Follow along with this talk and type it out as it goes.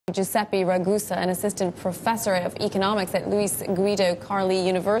Giuseppe Ragusa, an assistant professor of economics at LUISS Guido Carli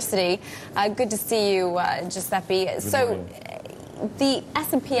University. Good to see you, Giuseppe. So, the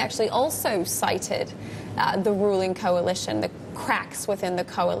S&P actually also cited the ruling coalition, the cracks within the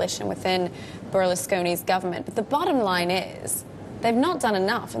coalition, within Berlusconi's government. But the bottom line is, they've not done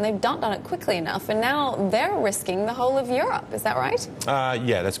enough, and they've not done it quickly enough, and now they're risking the whole of Europe. Is that right?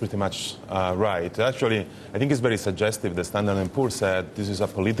 Yeah, that's pretty much right. Actually, I think it's very suggestive. The Standard & Poor's said this is a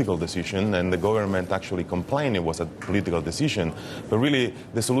political decision, and the government actually complained it was a political decision. But really,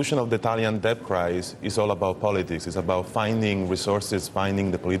 the solution of the Italian debt crisis is all about politics. It's about finding resources,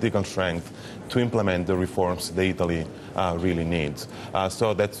 finding the political strength to implement the reforms that Italy really needs.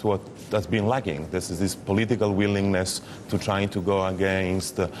 So that's what has been lacking. This political willingness to trying to go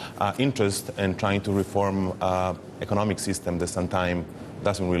against interest and trying to reform economic system that sometimes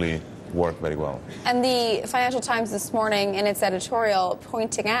doesn't really work very well. And the Financial Times this morning in its editorial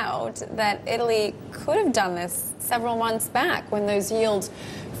pointing out that Italy could have done this several months back when those yields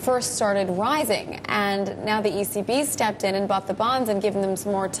first started rising, and now the ECB stepped in and bought the bonds and given them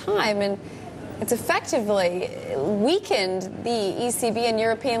some more time, and it's effectively weakened the ECB and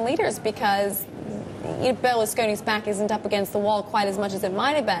European leaders because Berlusconi's back isn't up against the wall quite as much as it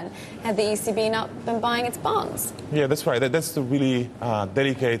might have been had the ECB not been buying its bonds. Yeah, that's right. That's the really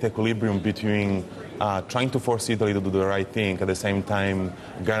delicate equilibrium between trying to force Italy to do the right thing, at the same time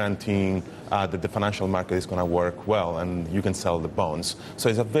guaranteeing that the financial market is going to work well and you can sell the bonds. So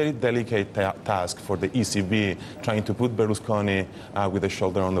it's a very delicate task for the ECB trying to put Berlusconi with a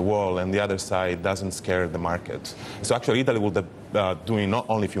shoulder on the wall, and the other side doesn't scare the market. So actually Italy will doing not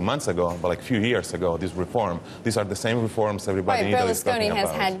only a few months ago, but like a few years ago, this reform. These are the same reforms everybody in Italy is talking about. Berlusconi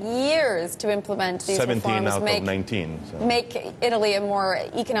has had years to implement these 17 reforms. out of 19. So. Make Italy a more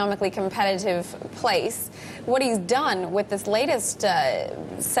economically competitive place. What he's done with this latest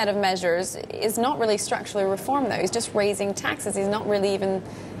set of measures is not really structurally reform, though. He's just raising taxes. He's not really even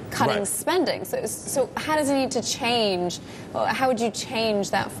cutting spending. So how does it need to change? How would you change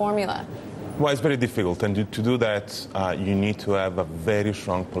that formula? Well, it's very difficult, and to do that, you need to have a very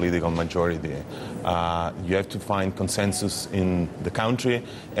strong political majority. You have to find consensus in the country,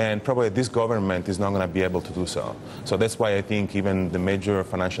 and probably this government is not going to be able to do so. So that's why I think even the major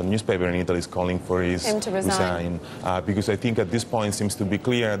financial newspaper in Italy is calling for him to resign. Because I think at this point it seems to be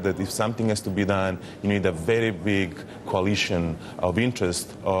clear that if something has to be done, you need a very big coalition of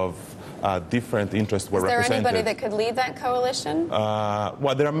interest, of different interests were represented. Is there anybody that could lead that coalition?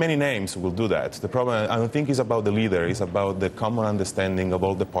 Well, there are many names who will do that. The problem, I don't think, is about the leader. It's about the common understanding of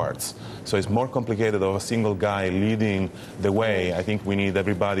all the parts. So it's more complicated of a single guy leading the way. I think we need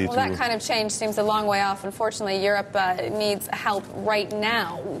everybody to... Well, that kind of change seems a long way off. Unfortunately, Europe needs help right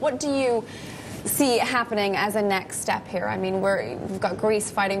now. What do you see happening as a next step here? I mean, we've got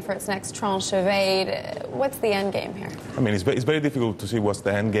Greece fighting for its next tranche of aid. What's the end game here? I mean, it's very difficult to see what's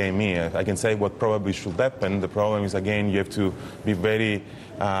the end game here. I can say what probably should happen. The problem is, again, you have to be very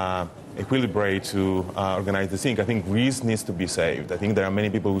equilibrate to organize the thing. I think Greece needs to be saved. I think there are many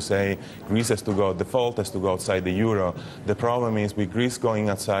people who say Greece has to go default, has to go outside the euro. The problem is with Greece going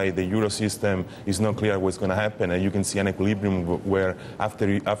outside the euro system, it's not clear what's going to happen, and you can see an equilibrium where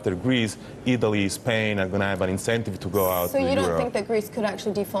after Greece, Italy, Spain are going to have an incentive to go out. So you don't think that Greece could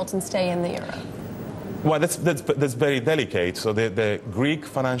actually default and stay in the euro? Well, that's very delicate. So the Greek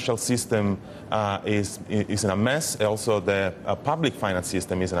financial system is in a mess. Also, the public finance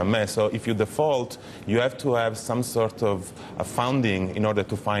system is in a mess. So if you default, you have to have some sort of funding in order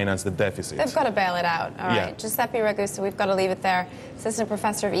to finance the deficit. They've got to bail it out. All right. Giuseppe Ragusa, we've got to leave it there. Assistant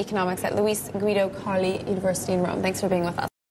Professor of Economics at LUISS Guido Carli University in Rome. Thanks for being with us.